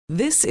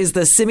This is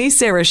the Simi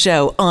Sara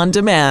Show on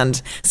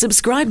demand.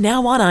 Subscribe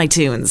now on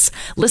iTunes.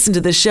 Listen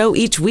to the show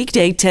each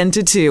weekday 10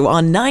 to 2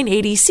 on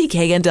 980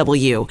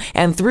 CKNW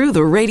and through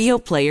the Radio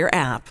Player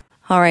app.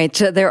 All right,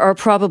 there are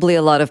probably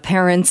a lot of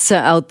parents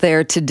out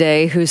there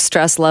today whose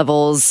stress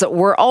levels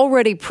were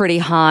already pretty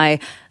high.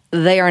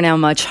 They are now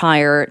much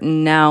higher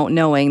now,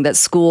 knowing that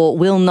school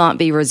will not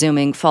be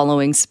resuming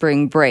following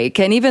spring break.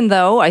 And even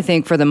though I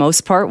think for the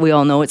most part, we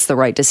all know it's the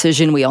right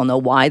decision, we all know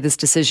why this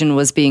decision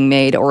was being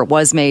made or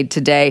was made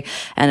today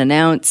and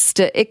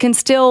announced, it can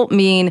still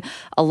mean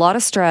a lot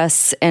of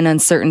stress and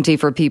uncertainty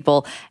for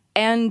people.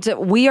 And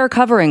we are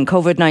covering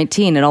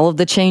COVID-19 and all of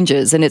the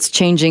changes, and it's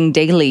changing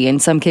daily. In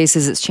some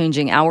cases, it's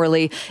changing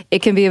hourly.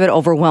 It can be a bit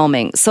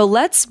overwhelming. So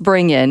let's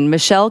bring in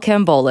Michelle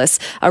Cambolis,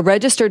 a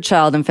registered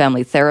child and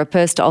family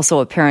therapist, also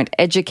a parent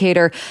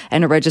educator,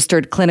 and a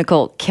registered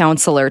clinical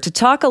counselor, to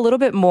talk a little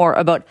bit more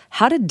about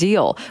how to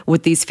deal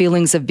with these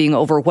feelings of being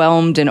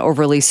overwhelmed and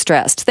overly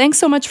stressed. Thanks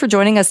so much for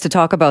joining us to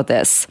talk about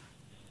this.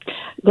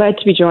 Glad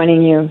to be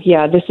joining you.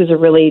 Yeah, this is a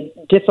really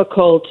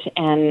difficult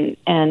and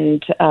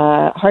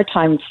hard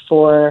time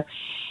for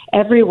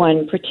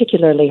everyone,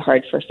 particularly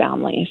hard for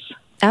families.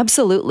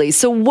 Absolutely.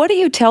 So what do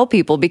you tell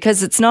people?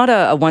 Because it's not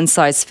a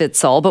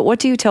one-size-fits-all, but what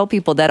do you tell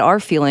people that are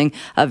feeling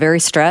very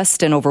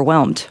stressed and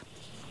overwhelmed?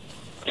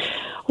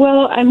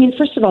 Well, I mean,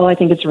 first of all, I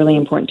think it's really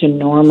important to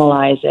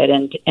normalize it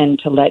and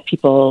to let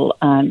people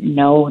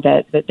know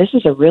that this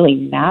is a really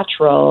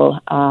natural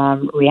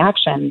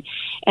reaction.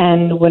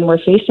 And when we're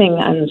facing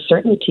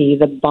uncertainty,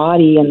 the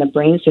body and the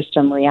brain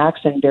system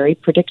reacts in very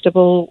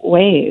predictable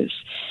ways.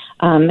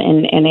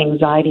 And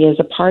anxiety is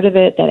a part of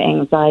it. That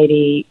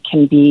anxiety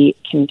can be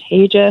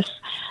contagious.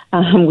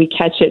 We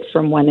catch it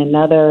from one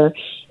another.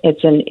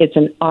 It's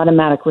an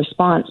automatic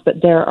response,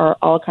 but there are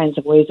all kinds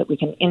of ways that we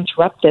can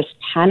interrupt this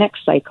panic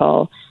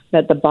cycle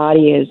that the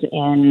body is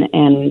in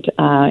and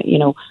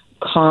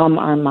calm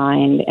our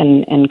mind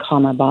and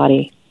calm our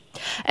body.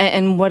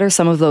 And what are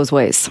some of those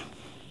ways?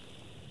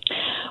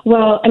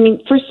 Well, I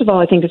mean, first of all,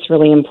 I think it's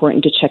really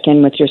important to check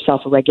in with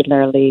yourself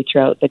regularly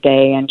throughout the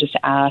day and just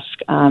ask,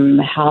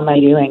 how am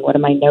I doing? What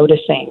am I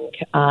noticing?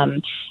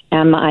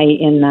 Am I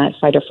in that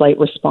fight or flight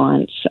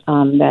response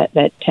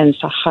that tends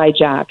to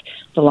hijack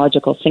the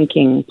logical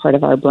thinking part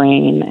of our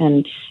brain?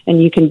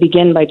 And you can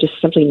begin by just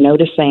simply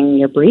noticing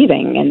your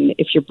breathing. And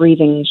if you're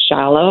breathing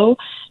shallow,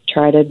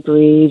 try to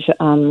breathe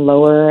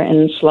lower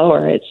and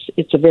slower.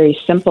 It's a very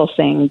simple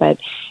thing, but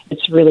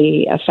it's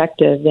really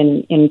effective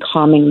in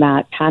calming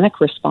that panic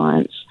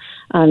response.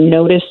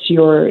 Notice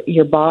your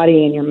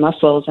body and your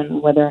muscles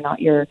and whether or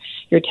not you're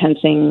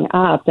tensing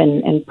up,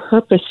 and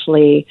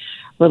purposely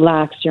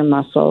relax your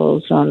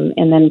muscles.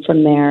 And then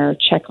from there,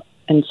 check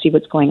and see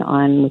what's going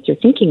on with your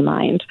thinking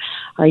mind.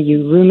 Are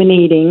you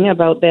ruminating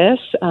about this?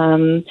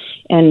 And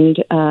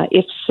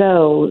if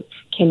so,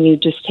 can you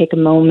just take a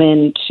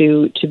moment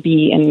to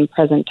be in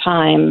present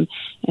time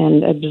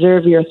and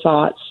observe your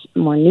thoughts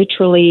more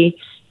neutrally,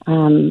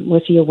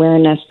 with the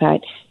awareness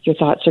that your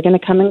thoughts are going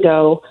to come and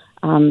go,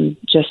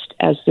 just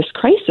as this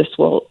crisis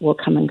will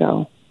come and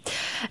go.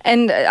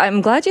 And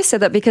I'm glad you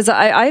said that, because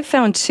I've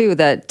found too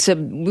that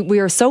we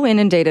are so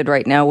inundated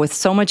right now with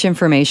so much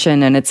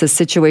information, and it's a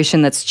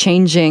situation that's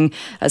changing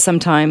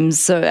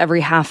sometimes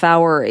every half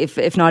hour,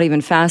 if not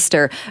even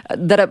faster,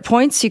 that at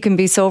points you can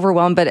be so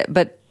overwhelmed,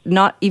 but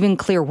not even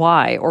clear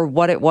why or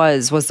what it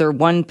was. Was there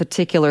one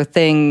particular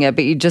thing,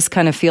 but you just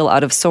kind of feel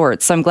out of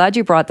sorts? So I'm glad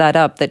you brought that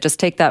up, that just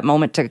take that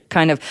moment to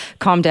kind of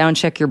calm down,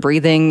 check your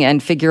breathing,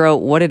 and figure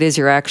out what it is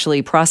you're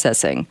actually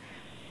processing.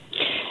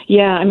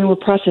 Yeah, I mean, we're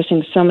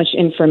processing so much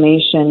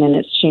information and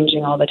it's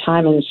changing all the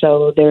time. And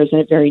so there's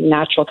a very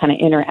natural kind of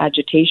inner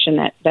agitation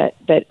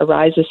that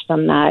arises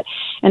from that.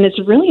 And it's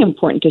really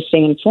important to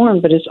stay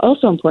informed, but it's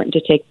also important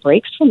to take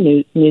breaks from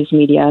news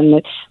media.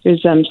 And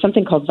there's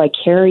something called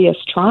vicarious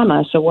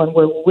trauma. So when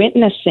we're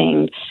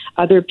witnessing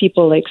other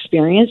people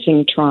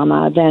experiencing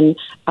trauma, then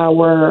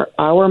our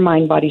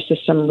mind-body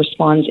system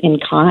responds in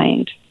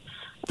kind.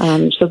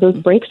 So those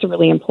breaks are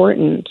really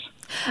important.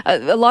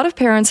 A lot of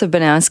parents have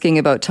been asking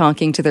about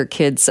talking to their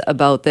kids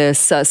about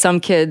this. Some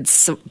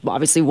kids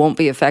obviously won't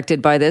be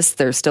affected by this.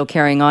 They're still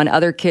carrying on.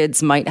 Other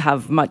kids might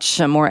have much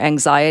more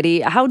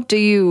anxiety. How do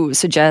you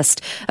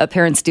suggest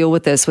parents deal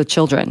with this with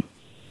children?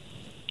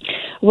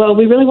 Well,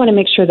 we really want to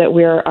make sure that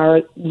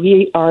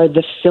we are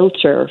the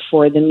filter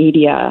for the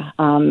media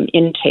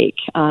intake.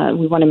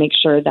 We want to make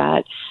sure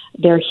that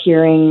they're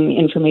hearing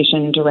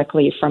information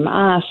directly from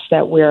us,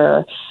 that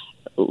we're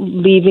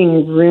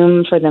leaving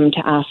room for them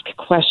to ask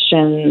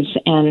questions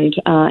and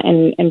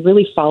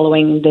really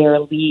following their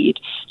lead.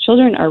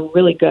 Children are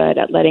really good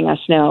at letting us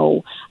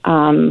know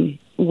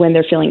when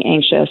they're feeling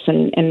anxious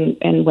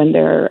and when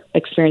they're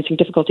experiencing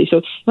difficulty. So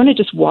you want to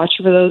just watch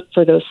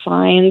for those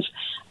signs.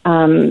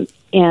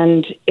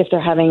 And if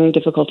they're having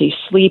difficulty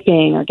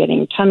sleeping or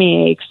getting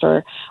tummy aches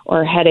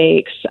or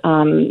headaches,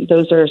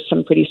 those are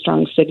some pretty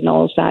strong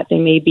signals that they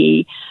may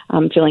be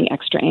feeling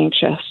extra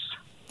anxious.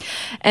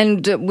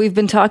 And we've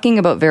been talking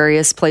about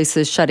various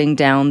places shutting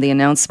down. The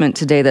announcement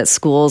today that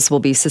schools will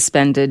be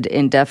suspended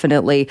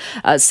indefinitely.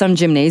 Some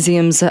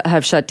gymnasiums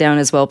have shut down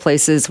as well,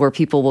 places where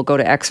people will go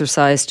to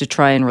exercise to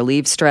try and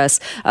relieve stress.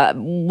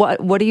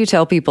 What do you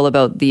tell people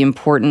about the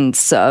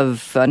importance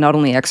of not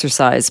only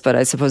exercise, but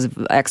I suppose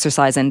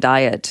exercise and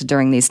diet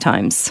during these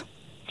times?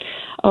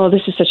 Oh,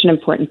 this is such an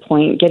important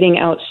point. Getting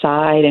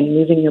outside and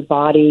moving your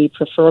body,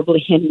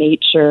 preferably in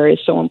nature, is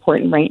so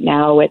important right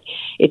now. It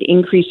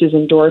increases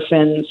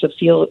endorphins, so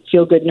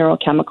feel good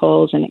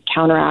neurochemicals, and it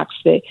counteracts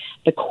the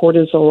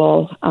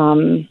cortisol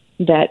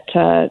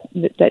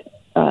that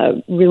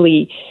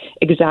really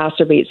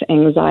exacerbates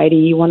anxiety.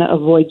 You want to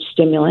avoid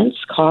stimulants,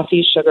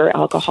 coffee, sugar,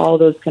 alcohol.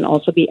 Those can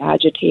also be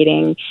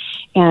agitating,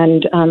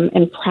 and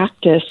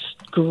practice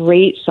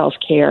great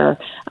self-care,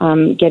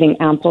 getting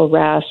ample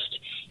rest.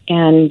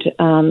 And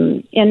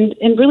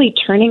really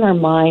turning our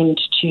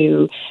mind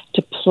to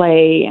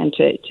play and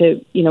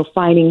to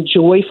finding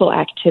joyful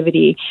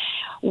activity.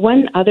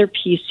 One other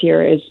piece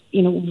here is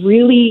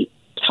really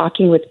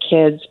talking with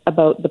kids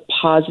about the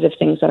positive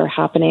things that are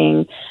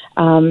happening,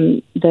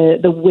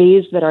 the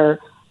ways that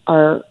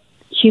our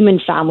human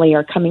family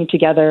are coming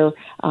together,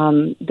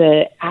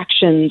 the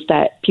actions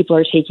that people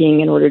are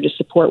taking in order to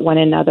support one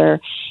another.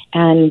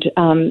 And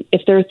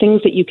if there are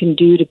things that you can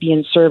do to be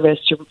in service,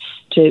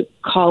 to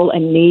call a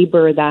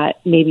neighbor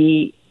that may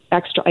be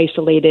extra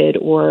isolated,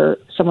 or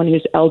someone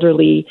who's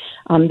elderly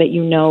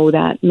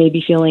that may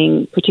be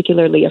feeling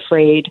particularly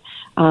afraid,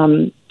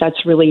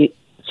 that's really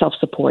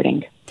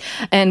self-supporting.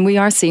 And we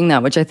are seeing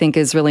that, which I think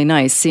is really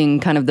nice,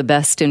 seeing kind of the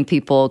best in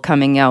people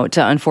coming out.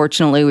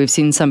 Unfortunately, we've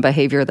seen some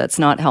behavior that's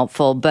not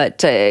helpful,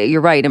 but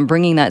you're right, and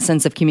bringing that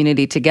sense of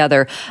community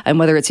together, and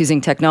whether it's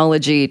using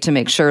technology to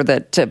make sure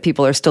that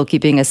people are still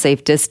keeping a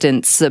safe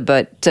distance,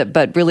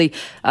 but really,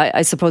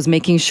 I suppose,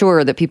 making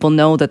sure that people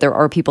know that there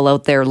are people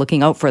out there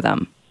looking out for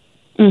them.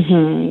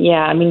 Mm-hmm.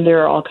 Yeah, I mean,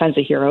 there are all kinds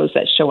of heroes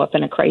that show up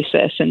in a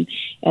crisis,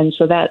 and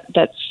so that's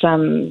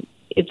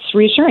it's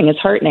reassuring, it's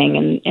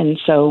heartening, and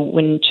so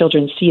when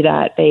children see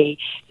that, they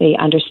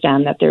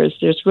understand that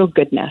there's real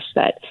goodness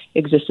that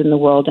exists in the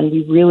world, and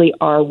we really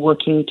are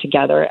working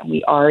together, and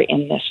we are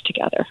in this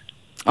together.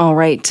 All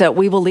right,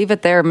 we will leave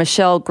it there.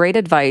 Michelle, great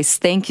advice.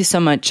 Thank you so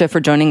much for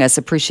joining us.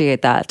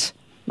 Appreciate that.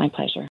 My pleasure.